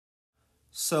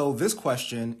So this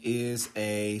question is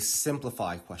a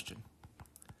simplified question.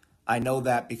 I know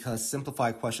that because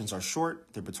simplified questions are short,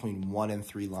 they're between 1 and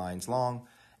 3 lines long,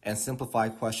 and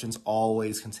simplified questions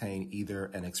always contain either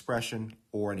an expression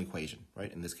or an equation,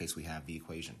 right? In this case, we have the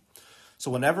equation.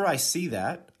 So whenever I see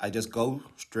that, I just go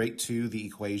straight to the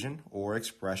equation or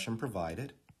expression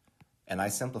provided, and I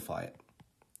simplify it,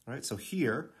 right? So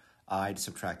here, I'd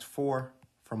subtract 4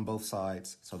 from both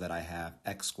sides so that I have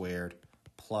x squared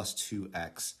plus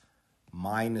 2x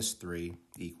minus 3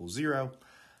 equals 0.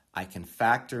 I can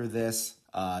factor this.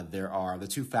 There are the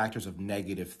two factors of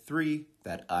negative 3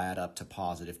 that add up to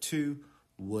positive 2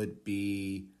 would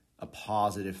be a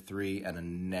positive 3 and a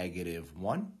negative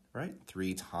 1, right?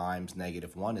 3 times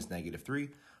negative 1 is negative 3,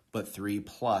 but 3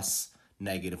 plus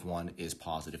negative 1 is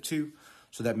positive 2.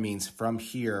 So that means from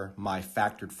here, my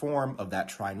factored form of that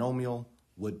trinomial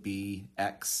would be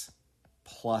x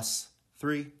plus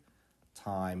 3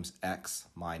 times x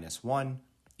minus 1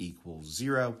 equals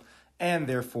 0. And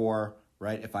therefore,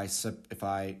 right, if I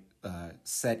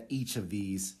set each of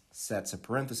these sets of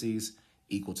parentheses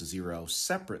equal to 0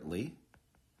 separately,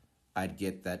 I'd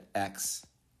get that x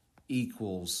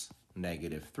equals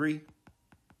negative 3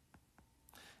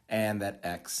 and that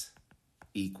x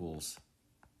equals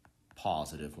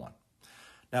positive 1.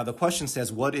 Now the question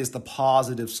says, what is the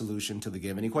positive solution to the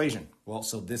given equation? Well,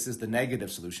 so this is the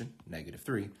negative solution, negative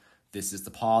 3. This is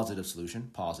the positive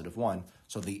solution, positive 1.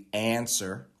 So the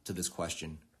answer to this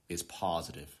question is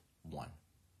positive 1.